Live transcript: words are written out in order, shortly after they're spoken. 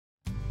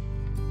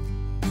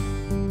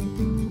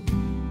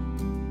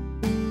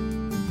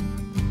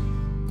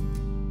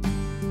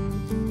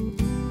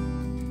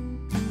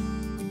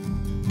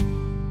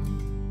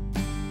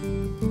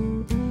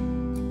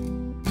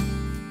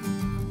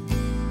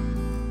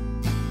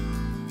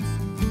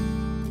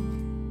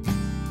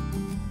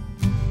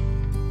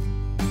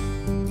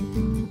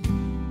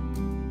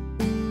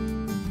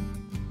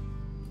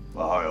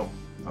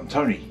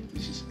Tony,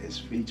 this is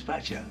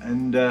Tapatya,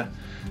 and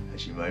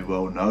as you may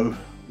well know,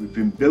 we've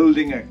been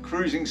building a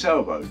cruising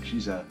sailboat.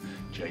 She's a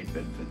Jay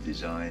Benford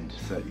designed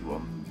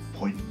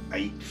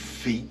 31.8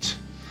 feet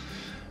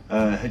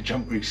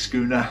junk rig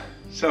schooner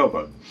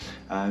sailboat.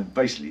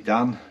 Basically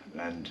done,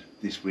 and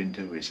this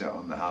winter we're sat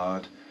on the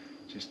hard,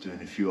 just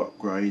doing a few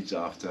upgrades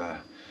after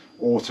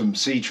autumn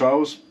sea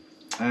trials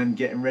and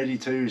getting ready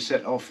to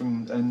set off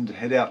and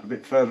head out a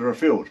bit further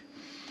afield.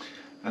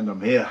 And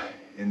I'm here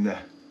in the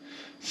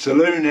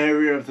saloon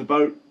area of the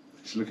boat.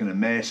 It's looking a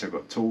mess. I've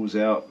got tools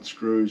out and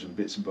screws and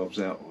bits and bobs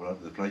out all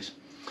over the place.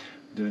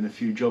 I'm doing a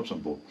few jobs on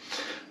board,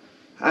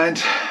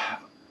 and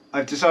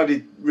I've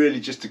decided really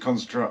just to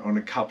concentrate on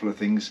a couple of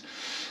things.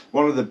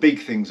 One of the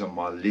big things on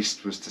my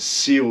list was to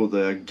seal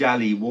the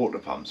Galley water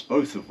pumps,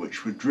 both of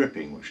which were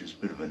dripping, which was a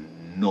bit of an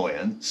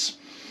annoyance.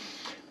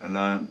 And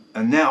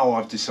now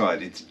I've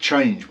decided to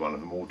change one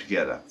of them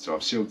altogether. So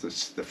I've sealed the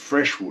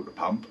freshwater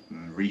pump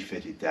and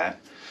refitted that,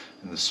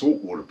 and the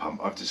saltwater pump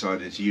I've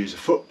decided to use a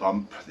foot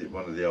pump,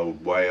 one of the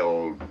old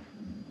whale,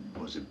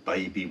 was it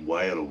baby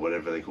whale or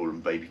whatever they call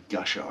them, baby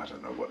gusher, I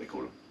don't know what they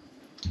call them.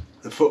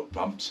 The foot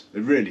pumps,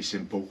 they're really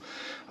simple.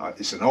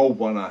 It's an old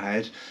one I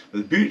had, but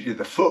the beauty of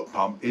the foot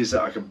pump is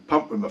that I can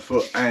pump with my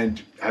foot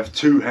and have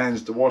two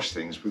hands to wash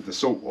things with the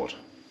salt water.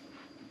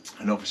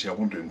 And obviously I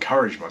want to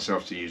encourage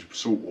myself to use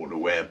salt water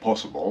where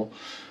possible,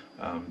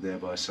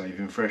 thereby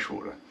saving fresh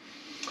water.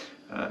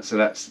 So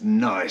that's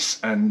nice.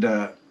 And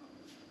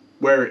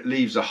where it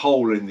leaves a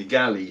hole in the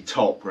galley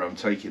top where I'm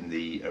taking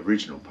the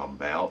original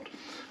pump out,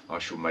 I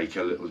shall make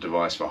a little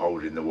device for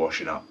holding the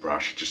washing up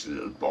brush, just a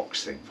little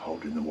box thing for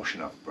holding the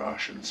washing up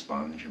brush and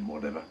sponge and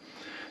whatever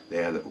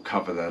there that will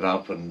cover that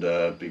up and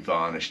be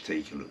varnished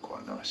teak and look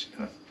quite nice, you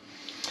know.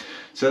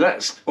 So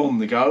that's on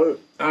the go.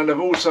 And I've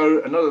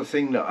also, another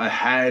thing that I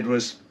had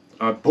was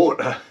I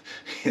bought a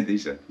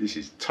this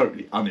is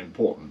totally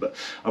unimportant, but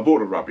I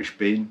bought a rubbish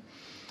bin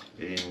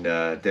in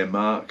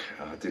Denmark.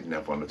 I didn't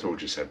have one at all,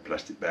 just had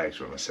plastic bags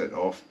when I set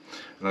off,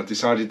 and I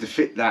decided to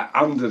fit that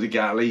under the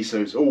galley so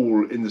it's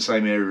all in the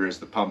same area as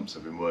the pumps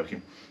I've been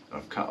working.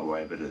 I've cut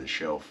away a bit of the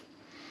shelf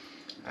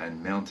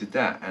and mounted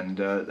that, and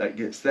that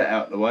gets that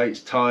out of the way.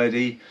 It's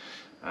tidy,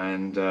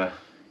 and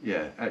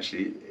yeah,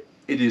 actually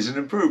it is an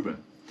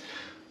improvement.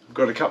 I've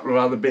got a couple of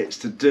other bits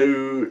to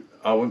do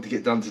I want to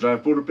get done today.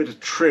 I've brought a bit of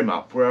trim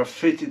up where I've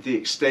fitted the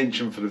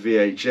extension for the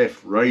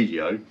VHF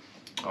radio.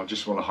 I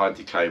just want to hide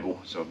the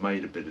cable, so I've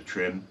made a bit of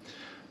trim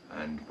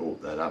and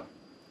brought that up.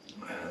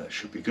 That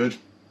should be good.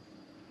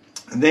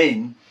 And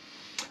then,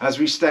 as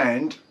we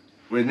stand,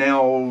 we're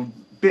now a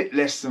bit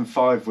less than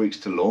 5 weeks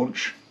to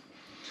launch,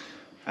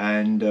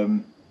 and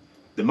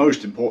the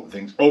most important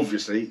things,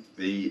 obviously,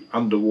 the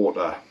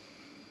underwater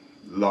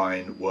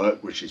line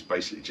work, which is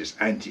basically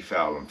just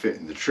anti-foul and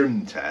fitting the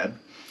trim tab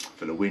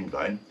for the wind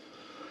vane.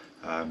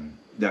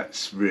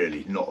 That's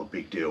really not a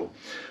big deal.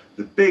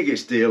 The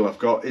biggest deal I've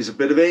got is a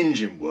bit of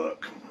engine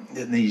work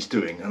that needs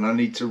doing, and I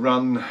need to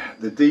run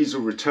the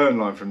diesel return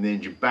line from the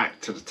engine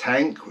back to the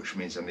tank, which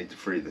means I need to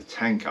free the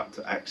tank up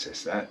to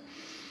access that.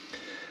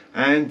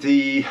 And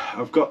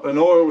I've got an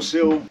oil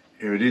seal,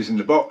 here it is in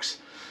the box.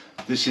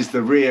 This is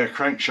the rear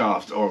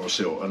crankshaft oil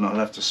seal, and I'll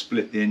have to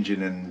split the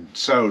engine and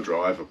sail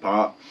drive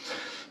apart.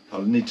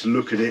 I'll need to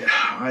look at it.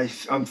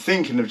 I'm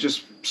thinking of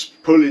just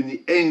pulling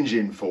the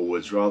engine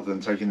forwards rather than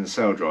taking the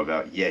sail drive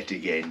out yet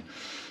again.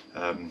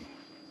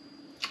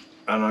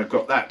 And I've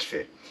got that to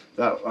fit.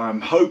 That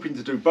I'm hoping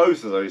to do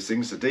both of those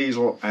things, the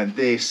diesel and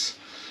this,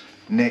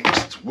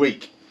 next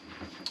week.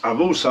 I've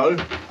also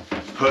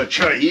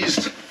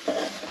purchased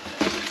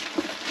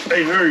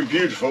a very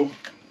beautiful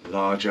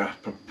larger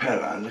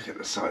propeller. Look at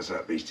the size of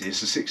that beast.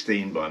 It's a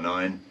 16 by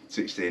 9,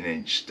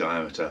 16-inch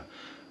diameter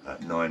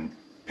at 9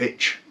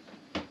 pitch,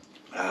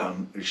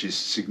 which is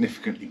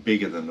significantly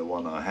bigger than the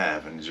one I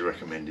have, and is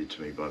recommended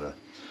to me by the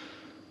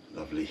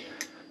lovely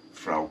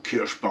Frau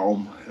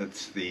Kirschbaum at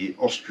the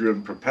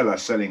Austrian propeller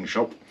selling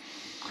shop.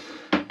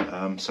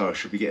 So I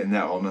should be getting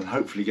that on and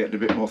hopefully getting a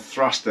bit more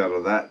thrust out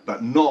of that,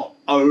 but not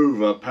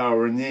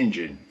overpowering the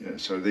engine. You know,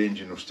 so the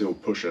engine will still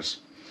push us,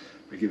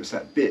 but give us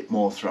that bit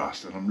more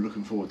thrust, and I'm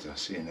looking forward to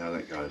seeing how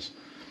that goes.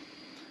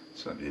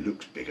 Certainly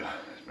looks bigger,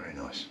 it's very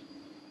nice.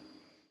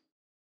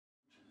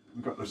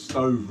 We've got the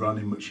stove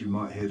running, which you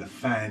might hear the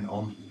fan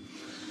on,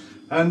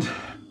 and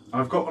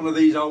I've got one of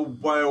these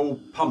old whale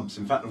pumps.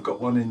 In fact, I've got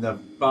one in the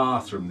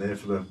bathroom there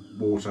for the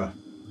water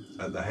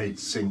at the head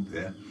sink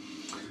there,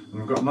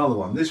 and I've got another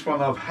one. This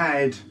one I've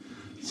had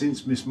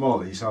since Miss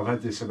Molly, so I've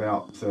had this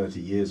about 30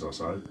 years or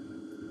so,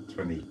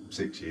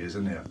 26 years,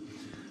 isn't it?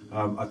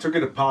 I took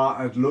it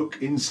apart, had a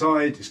look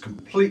inside. It's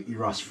completely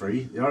rust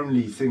free. The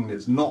only thing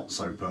that's not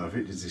so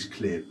perfect is this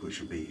clip, which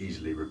will be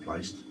easily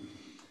replaced.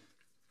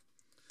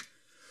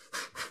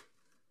 Good.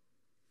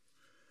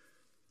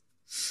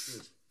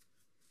 It's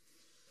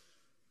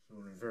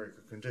all in very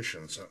good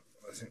condition, so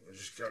I think we'll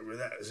just go with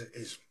that as it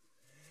is.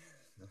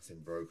 Nothing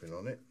broken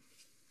on it.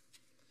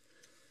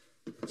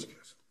 That's good.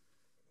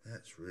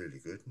 That's really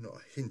good. Not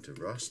a hint of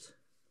rust.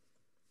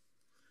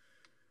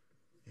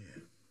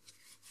 Yeah.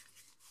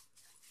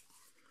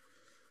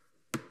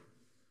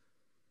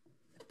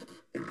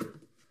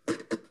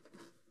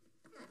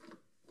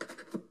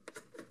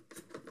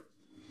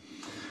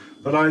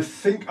 But I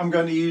think I'm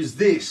going to use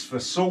this for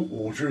salt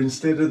water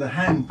instead of the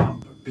hand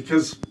pump,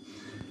 because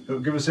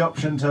it'll give us the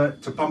option to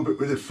pump it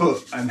with a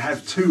foot and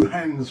have 2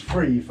 hands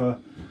free for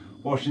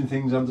washing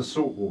things under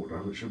salt water,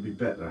 which will be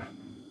better.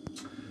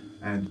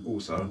 And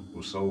also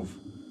will solve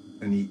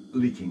any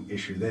leaking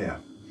issue there.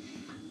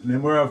 And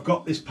then where I've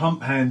got this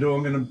pump handle,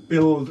 I'm going to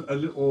build a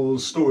little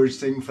storage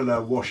thing for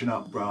the washing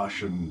up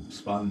brush and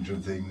sponge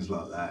and things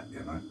like that,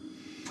 you know.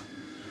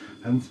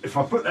 And if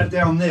I put that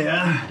down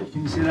there,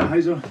 can you see that,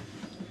 Hazel?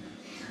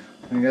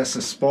 I think that's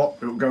the spot.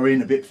 It'll go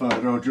in a bit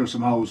further. I'll drill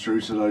some holes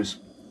through so those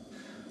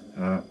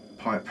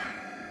pipe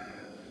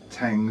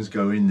tangs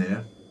go in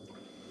there,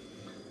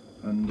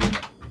 and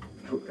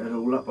hook that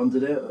all up under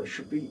there. That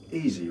should be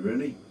easy,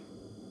 really.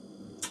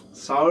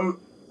 So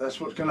that's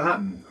what's going to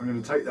happen. I'm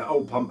going to take that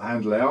old pump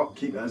handle out,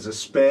 keep it as a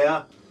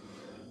spare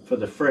for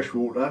the fresh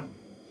water,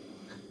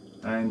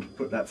 and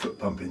put that foot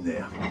pump in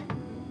there.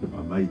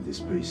 I made this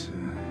piece.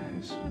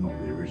 It's not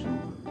the original,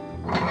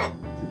 but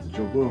did the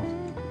job well.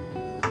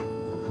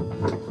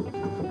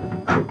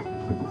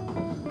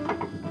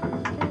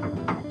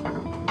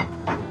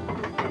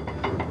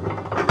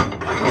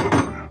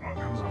 That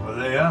comes over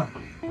there.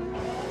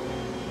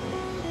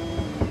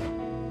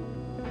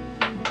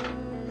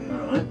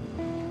 Alright.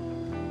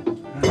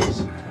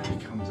 That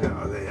comes out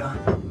of there.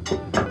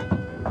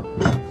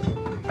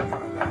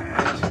 Like that.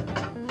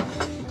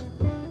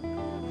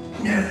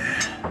 Yeah.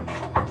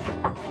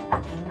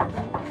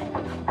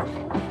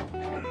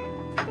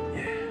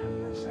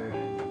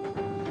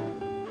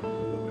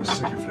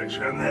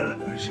 Around there,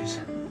 which is,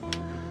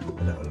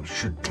 that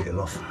should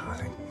peel off, I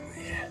think.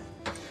 Yeah.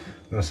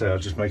 And I say I'll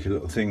just make a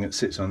little thing that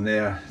sits on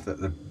there that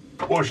the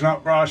washing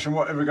up brush and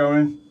whatever go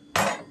in.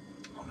 A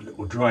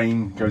little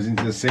drain goes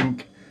into the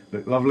sink.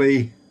 Look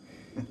lovely.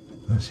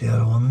 That's the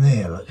other one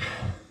there. Look.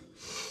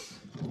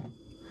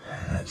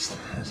 That's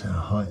our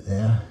height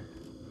there.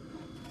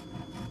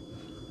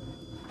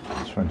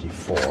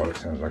 24. That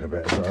sounds like a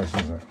better size,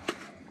 doesn't it?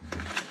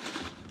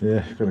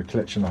 Yeah, got a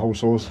collection of hole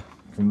saws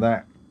from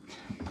that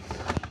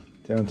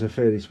down to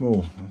fairly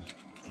small.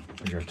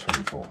 I go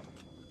 24.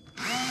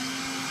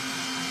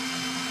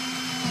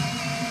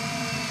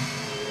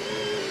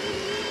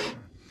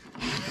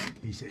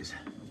 Pieces.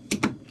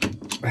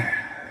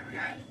 There we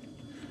go.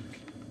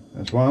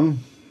 That's one.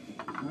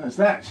 That's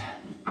that.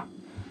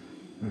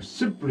 We'll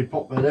simply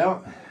pop that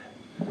out.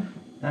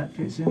 That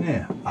fits in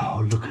there.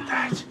 Oh, look at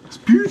that. It's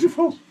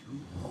beautiful.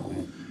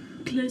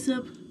 Close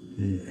up.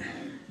 Yeah.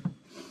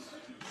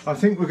 I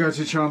think we'll go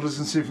to Chandler's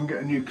and see if we can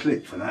get a new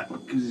clip for that,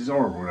 because it's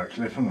horrible, that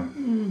clip, isn't it?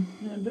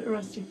 Yeah, a bit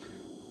rusty.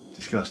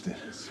 Disgusting.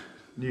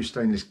 New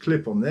stainless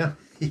clip on there.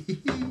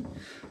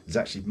 It's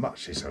actually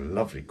it's a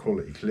lovely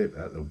quality clip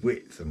at the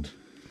width and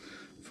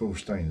full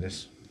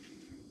stainless.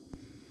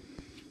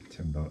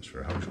 £10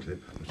 for a hose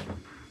clip.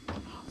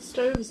 The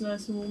stove is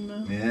nice and warm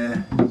now.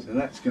 Yeah, so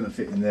that's going to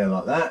fit in there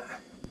like that.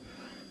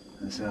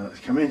 That's how that's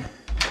coming.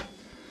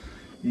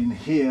 In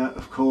here,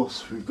 of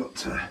course, we've got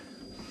to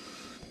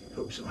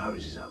hook some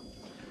hoses up.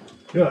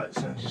 Right,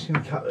 so I'm just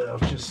going to cut that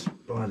off just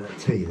by that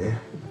T there.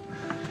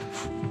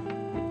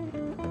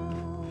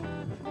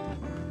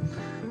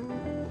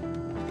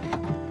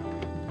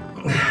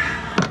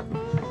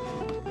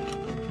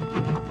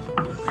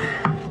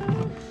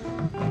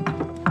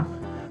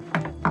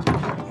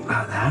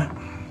 Like that.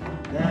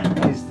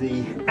 That is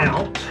the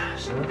out,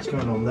 so that's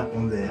going on that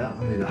one there.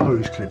 I need a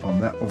hose clip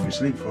on that,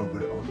 obviously, before I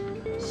put it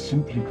on.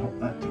 Simply pop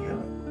that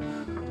together.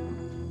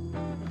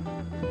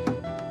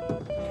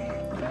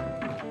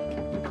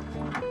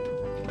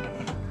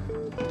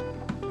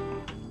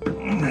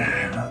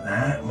 Like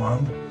that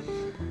one.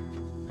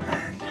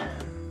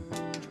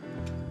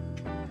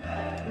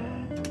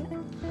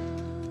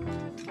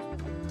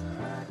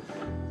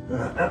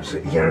 And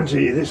absolutely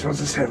guarantee you this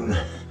one's a 7.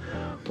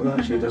 Well,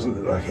 actually, it doesn't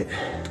look like it.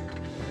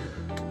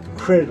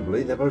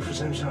 Incredibly, they're both the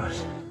same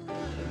size.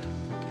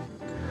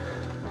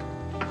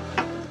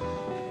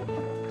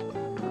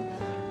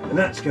 And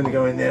that's going to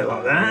go in there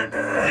like that.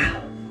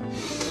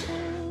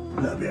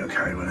 That'll be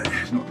okay, won't it?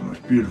 It's not the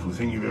most beautiful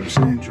thing you've ever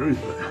seen in truth,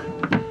 but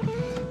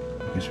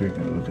I guess we're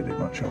going to look at it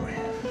much, aren't we?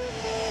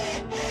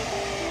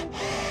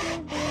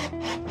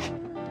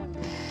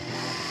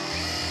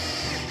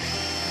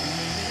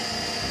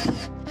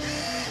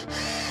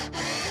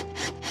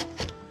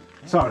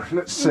 So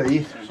let's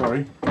see.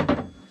 Sorry,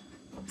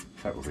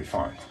 that will be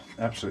fine.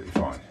 Absolutely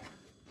fine.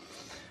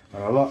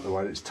 And I like the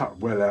way it's tucked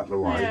well out the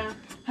way. Yeah,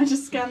 I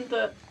just scanned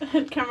the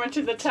camera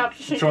to the tab.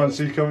 Try and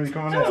see coming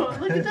out. Oh,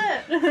 look at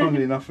that!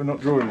 Funnily enough, we're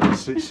not drawing it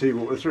to see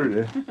what we're through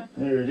there.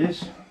 There it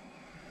is.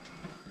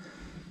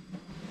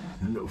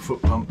 A little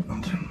foot pump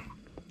and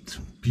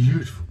some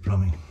beautiful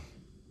plumbing.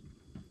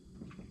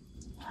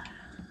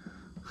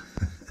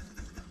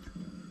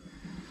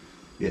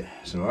 Yeah,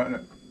 it's alright,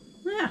 isn't it?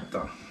 Yeah.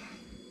 Done.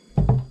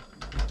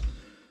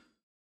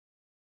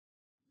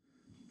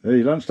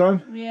 Hey,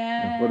 lunchtime?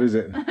 Yeah. What is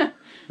it?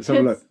 Let's have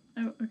a look.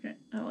 Oh, okay.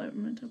 I'll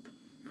open it up.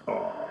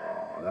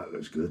 Oh, that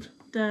looks good.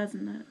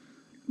 Doesn't it?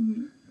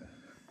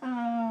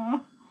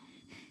 Oh.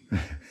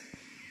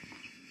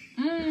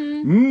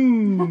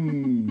 Mmm.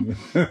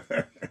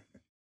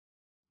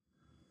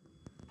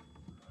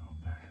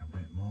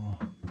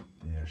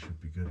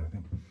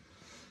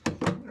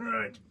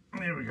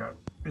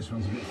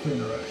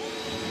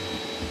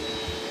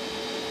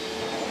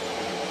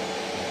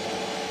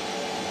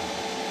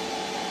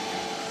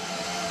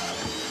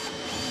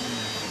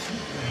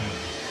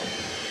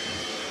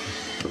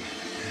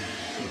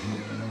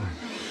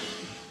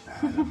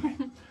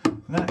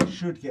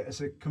 should get us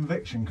a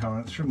convection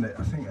current, shouldn't it?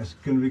 I think that's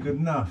going to be good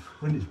enough.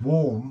 When it's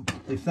warm,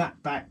 if that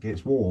back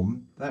gets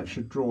warm, that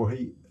should draw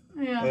heat,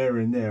 air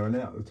in there and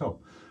out the top.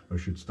 I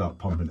should start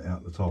pumping it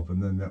out the top, and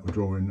then that will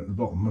draw in at the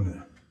bottom, wouldn't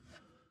it?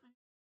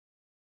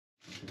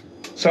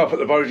 So up at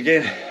the boat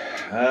again,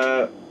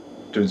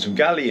 doing some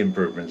galley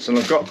improvements, and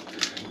I've got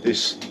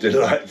this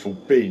delightful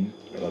bin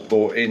that I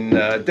bought in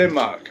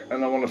Denmark,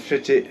 and I want to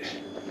fit it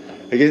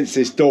against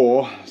this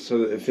door so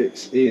that it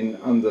fits in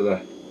under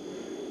the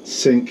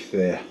sink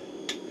there.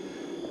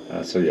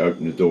 So you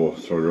open the door,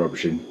 throw the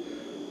rubbish in.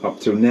 Up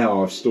till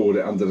now I've stored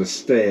it under the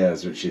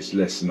stairs, which is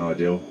less than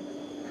ideal.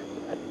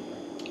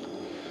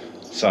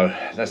 So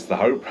that's the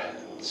hope.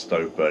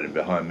 Stove burning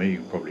behind me, you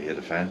can probably hear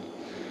the fan.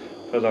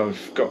 But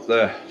I've got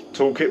the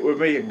toolkit with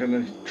me. I'm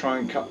going to try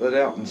and cut that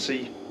out and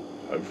see.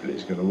 Hopefully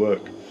it's going to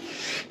work.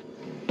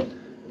 So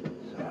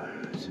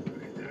let's see what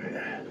we can do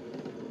here.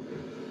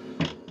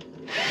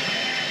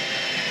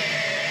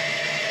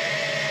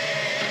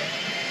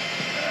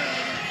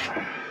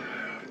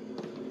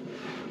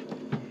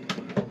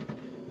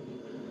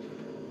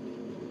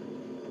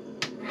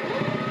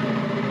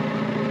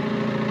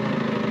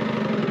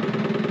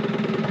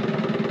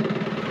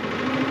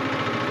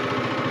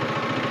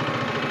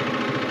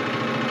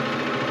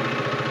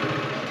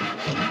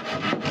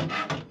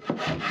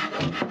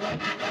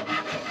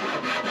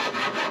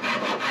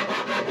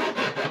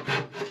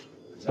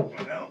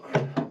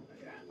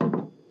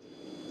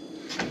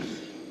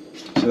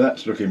 So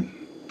that's looking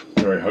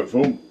very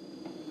hopeful.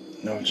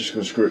 Now I've just got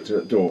to screw it to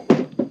that door.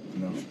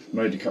 And I've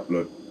made a couple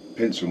of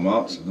pencil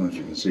marks. I don't know if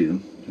you can see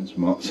them. Pencil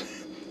marks,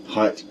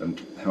 height and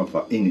how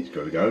far in it's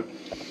got to go.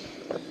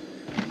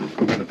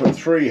 I'm going to put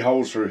 3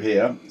 holes through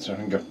here so I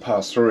can go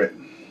pass through it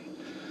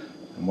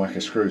and whack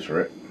a screw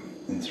through it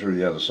and through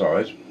the other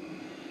side.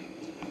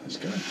 Let's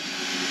go.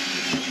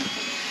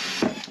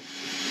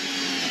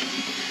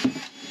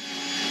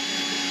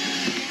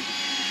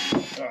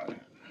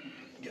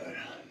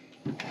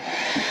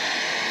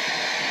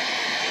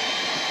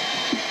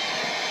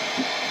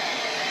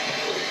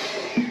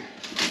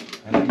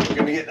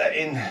 Get that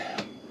in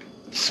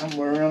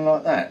somewhere around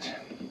like that.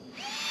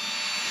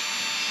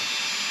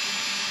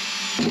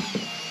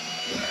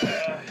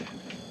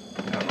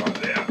 Right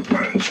there,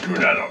 and screw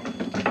that up.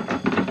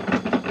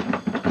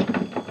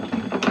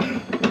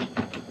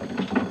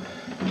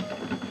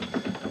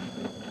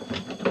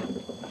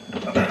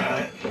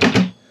 Alright.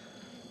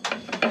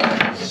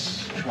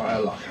 Let's try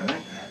a luck, I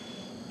think.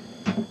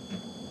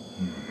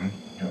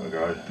 Here we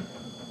go.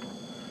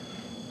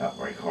 That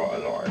way quite a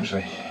lot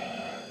actually.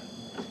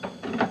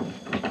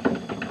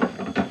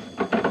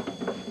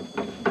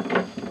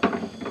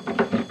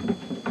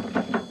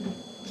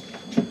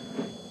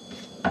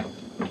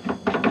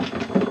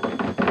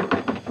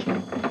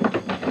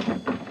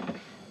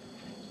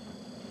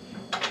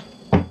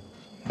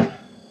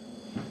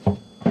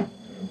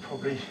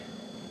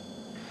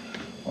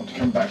 Want to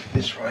come back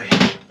this way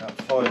about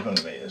 5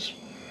 millimeters.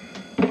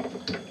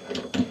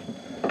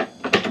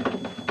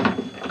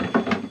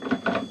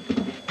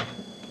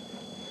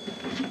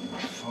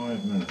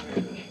 5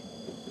 millimeters,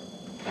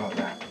 like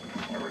that,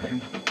 I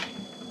reckon.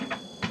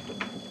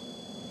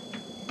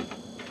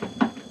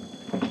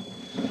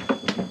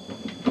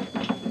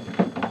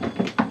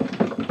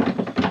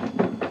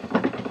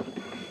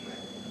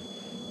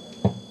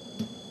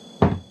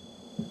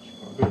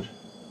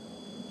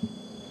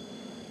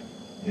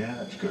 Yeah,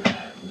 that's good.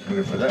 We can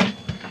live with that. I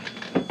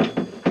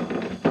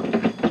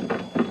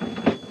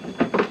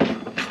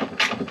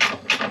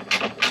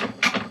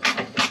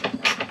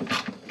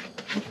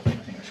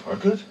think that's quite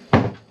good.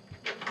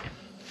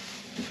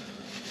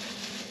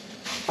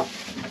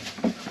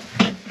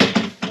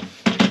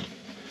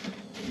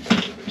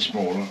 A bit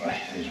small, aren't they,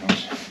 these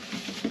ones?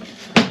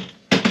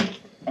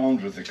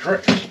 Armed with the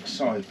correct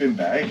size bin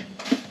bag,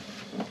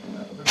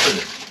 that'll be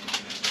brilliant.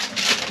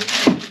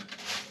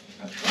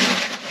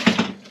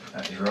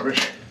 That is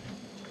rubbish.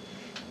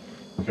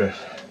 Good.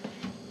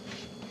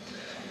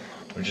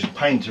 We'll just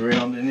paint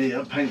around in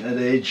here, paint that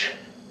edge,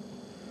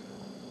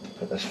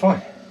 but that's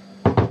fine.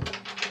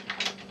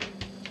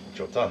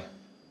 Job done.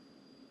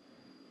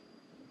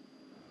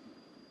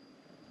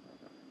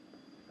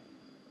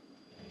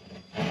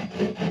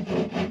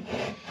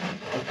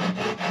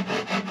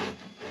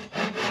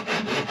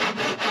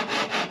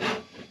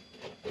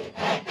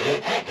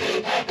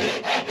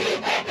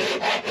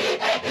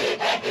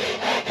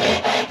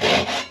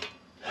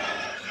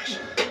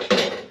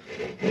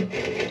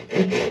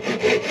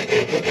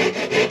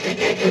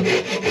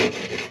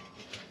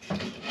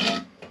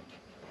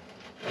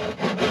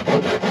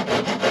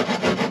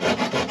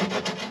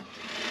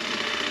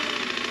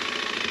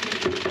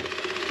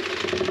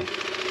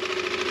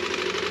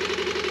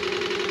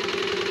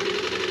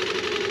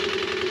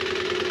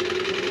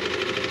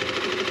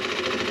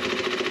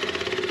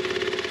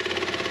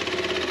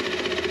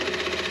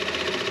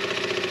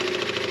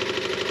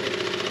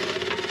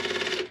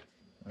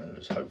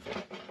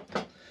 Hopeful.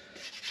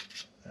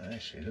 That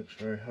actually looks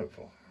very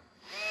hopeful.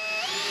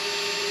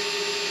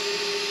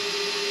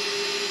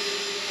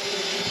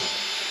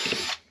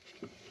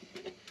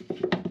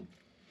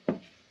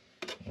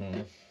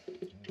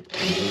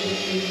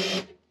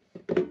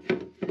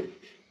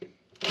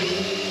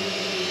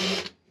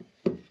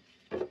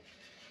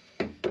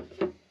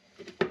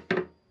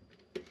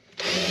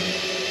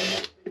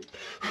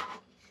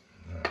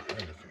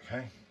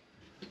 Okay.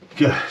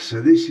 Yeah,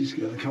 so this is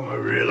going to come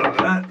over here like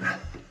that.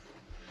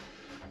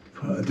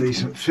 Quite a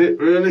decent fit,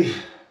 really.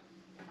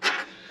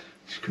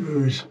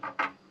 Screws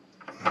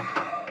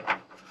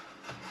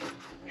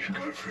should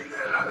go through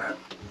there like that,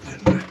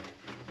 didn't they?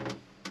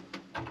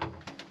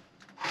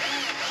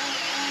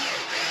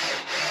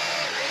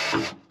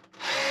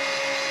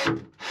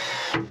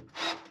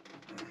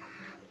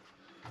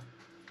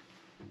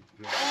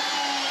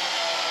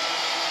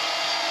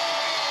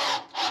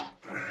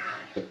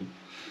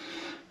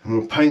 And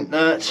we'll paint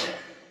that.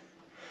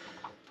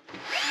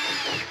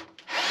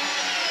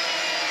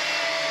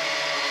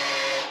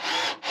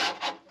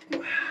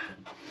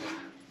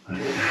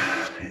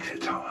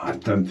 I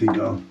don't think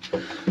I'll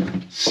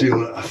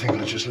seal it. I think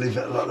I'll just leave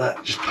it like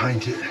that, just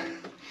paint it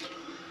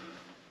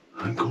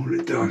and call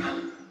it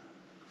done.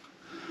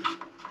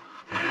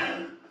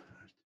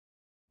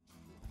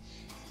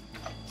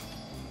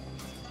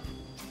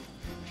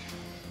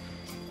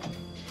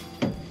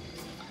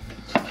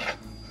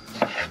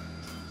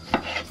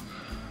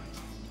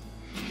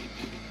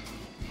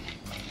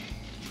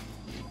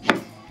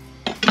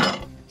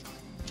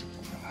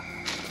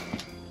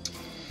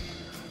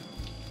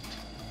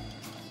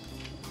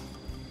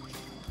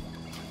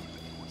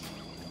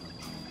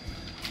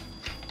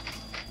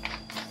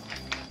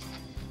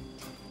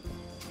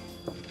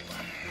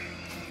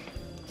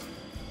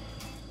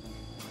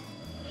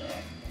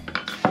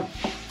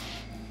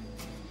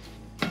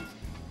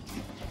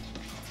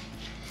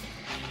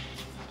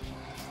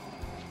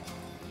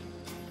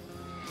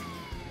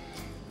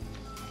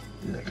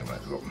 Yeah, come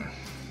back, look, man.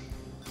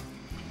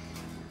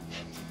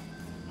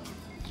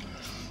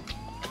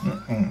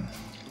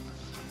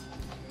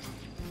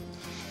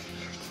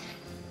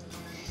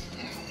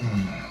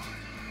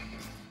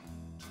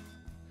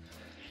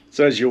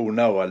 So as you all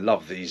know, I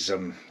love these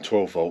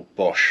 12-volt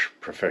Bosch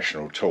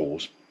professional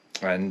tools,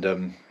 and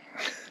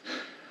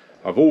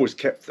I've always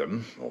kept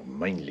them, or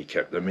mainly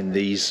kept them, in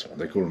these,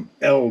 they call them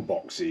L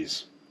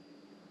boxes.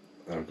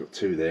 I've got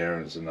two there,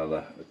 and there's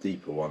another, a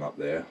deeper one up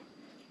there.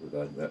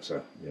 That's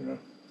a, you know,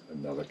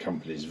 another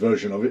company's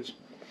version of it.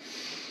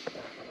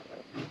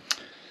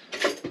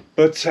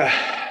 But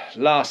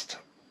last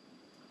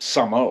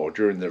summer, or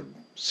during the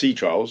sea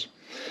trials,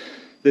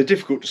 they're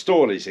difficult to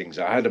store, these things.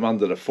 I had them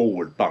under the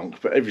forward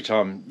bunk, but every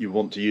time you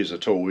want to use a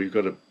tool, you've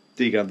got to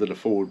dig under the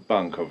forward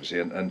bunk,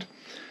 obviously, and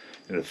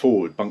you know, the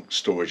forward bunk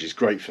storage is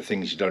great for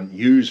things you don't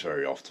use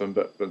very often,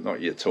 but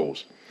not your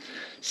tools.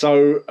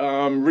 So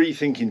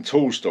rethinking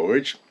tool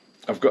storage.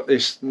 I've got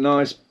this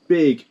nice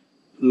big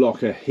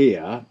locker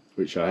here,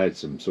 which I had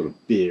some sort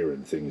of beer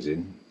and things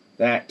in.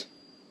 That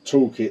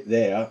toolkit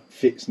there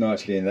fits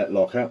nicely in that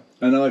locker,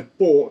 and I've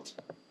bought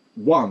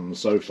one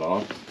so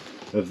far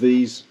of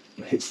these.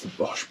 It's the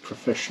Bosch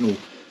professional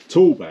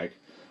tool bag,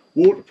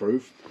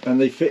 waterproof, and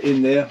they fit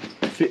in there,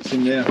 fits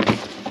in there,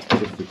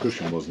 if the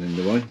cushion wasn't in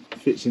the way,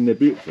 fits in there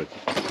beautifully.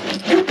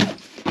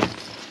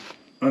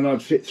 And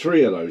I'd fit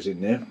 3 of those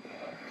in there,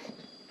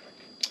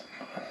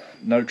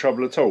 no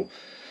trouble at all.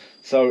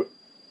 So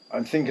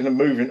I'm thinking of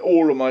moving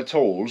all of my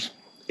tools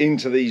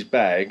into these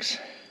bags,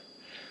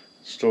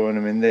 storing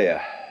them in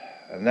there,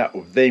 and that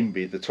will then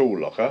be the tool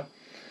locker.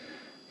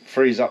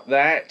 Frees up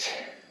that.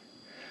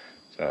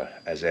 So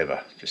as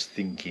ever, just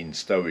thinking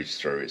stowage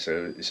through.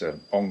 It's an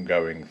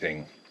ongoing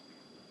thing.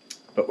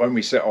 But when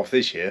we set off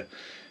this year,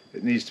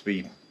 it needs to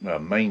be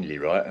mainly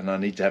right, and I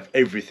need to have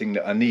everything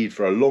that I need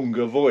for a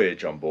longer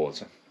voyage on board.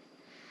 So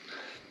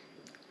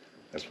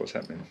that's what's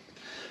happening.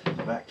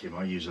 The vacuum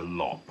I use a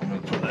lot. I'm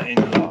going to put that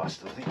in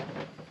last, I think.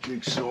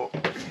 Jigsaw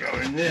can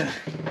go in there.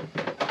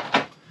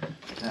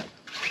 That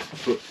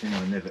foot thing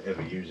I never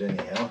ever use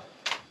anyhow.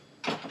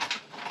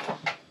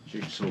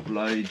 Jigsaw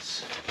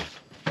blades,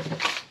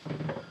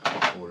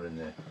 all in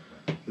there.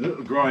 The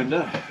little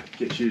grinder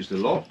gets used a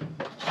lot.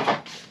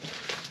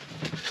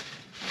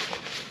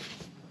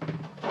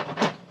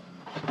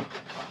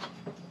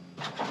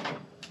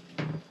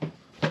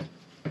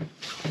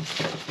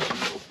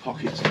 Little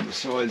pockets on the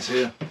sides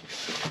here.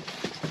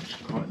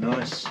 Quite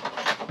nice.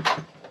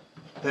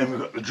 Then we've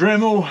got the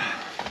Dremel,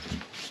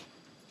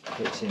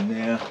 fits in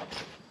there.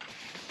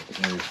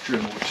 There's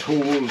Dremel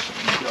tools,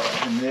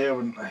 go in there,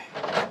 wouldn't they?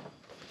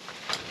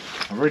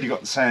 I've already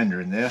got the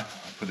sander in there.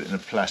 I put it in a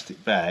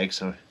plastic bag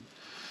so it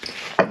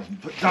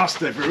doesn't put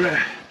dust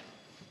everywhere.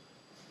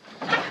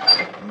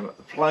 I've got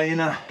the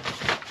planer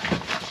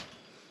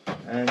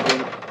and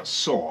a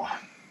saw.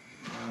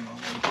 And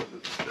I'm going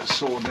to put the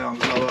saw down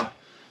lower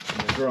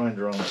and the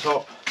grinder on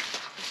top.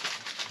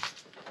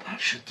 That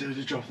should do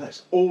the job.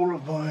 That's all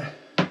of my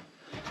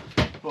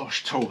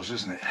Bosch tools,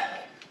 isn't it?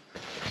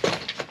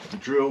 The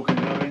drill can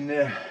go in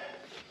there.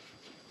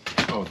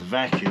 Oh, the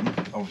vacuum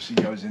obviously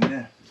goes in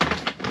there.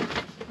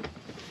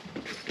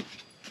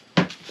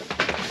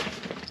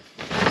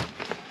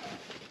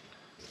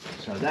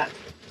 So that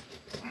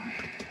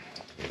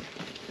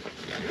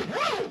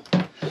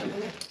should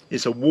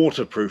It's a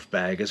waterproof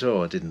bag as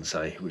well, I didn't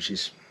say, which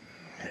is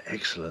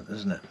excellent,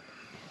 isn't it?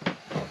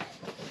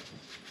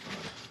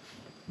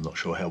 I'm not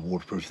sure how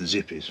waterproof the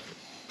zip is.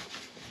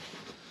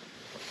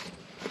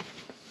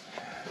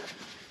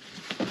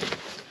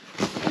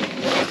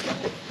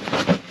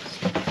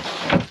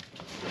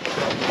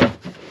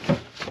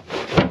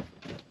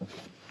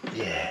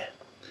 Yeah.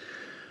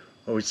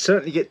 Well, we'd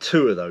certainly get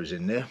 2 of those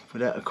in there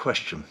without a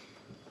question.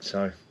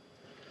 So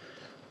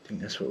I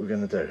think that's what we're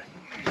going to do.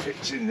 It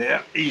fits in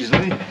there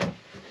easily.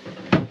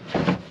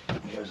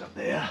 It goes up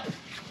there.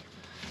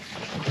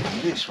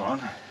 And this one,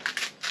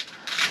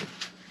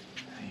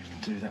 you can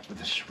do that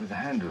with the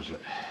handles.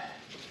 Look.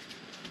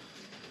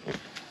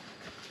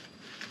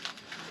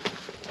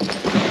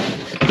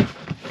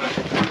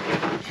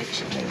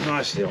 Fits in there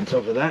nicely on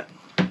top of that.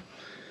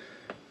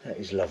 That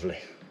is lovely.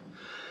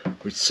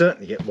 We'd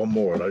certainly get 1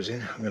 more of those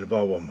in. I'm going to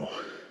buy 1 more.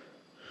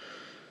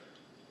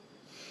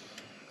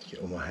 Get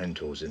all my hand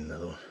tools in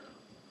another one.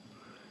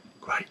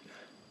 Great.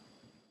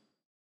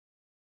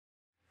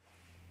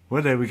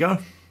 Well, there we go.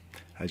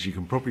 As you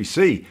can probably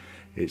see,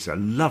 it's a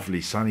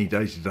lovely sunny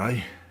day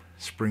today.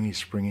 Spring is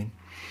springing.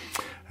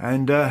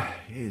 And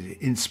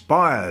it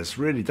inspires,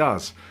 really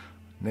does.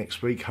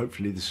 Next week,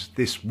 hopefully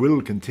this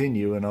will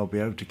continue and I'll be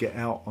able to get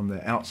out on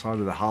the outside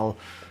of the hull,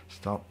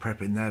 start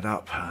prepping that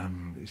up.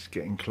 It's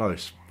getting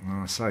close.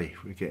 And I say,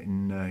 we're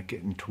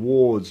getting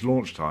towards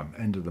launch time,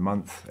 end of the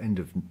month,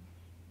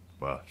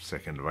 well,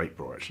 2nd of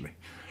April actually,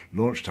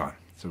 launch time.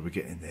 So we're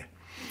getting there.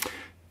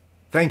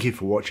 Thank you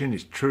for watching,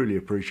 it's truly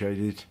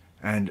appreciated.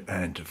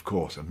 And of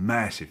course, a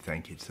massive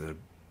thank you to the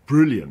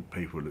brilliant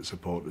people that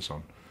support us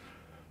on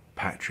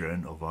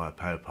Patreon or via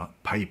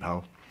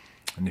PayPal.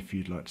 And if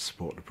you'd like to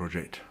support the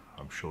project,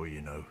 I'm sure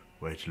you know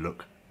where to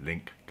look.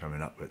 Link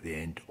coming up at the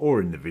end or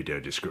in the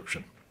video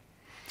description.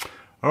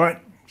 All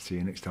right, see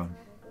you next time.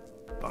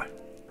 Bye.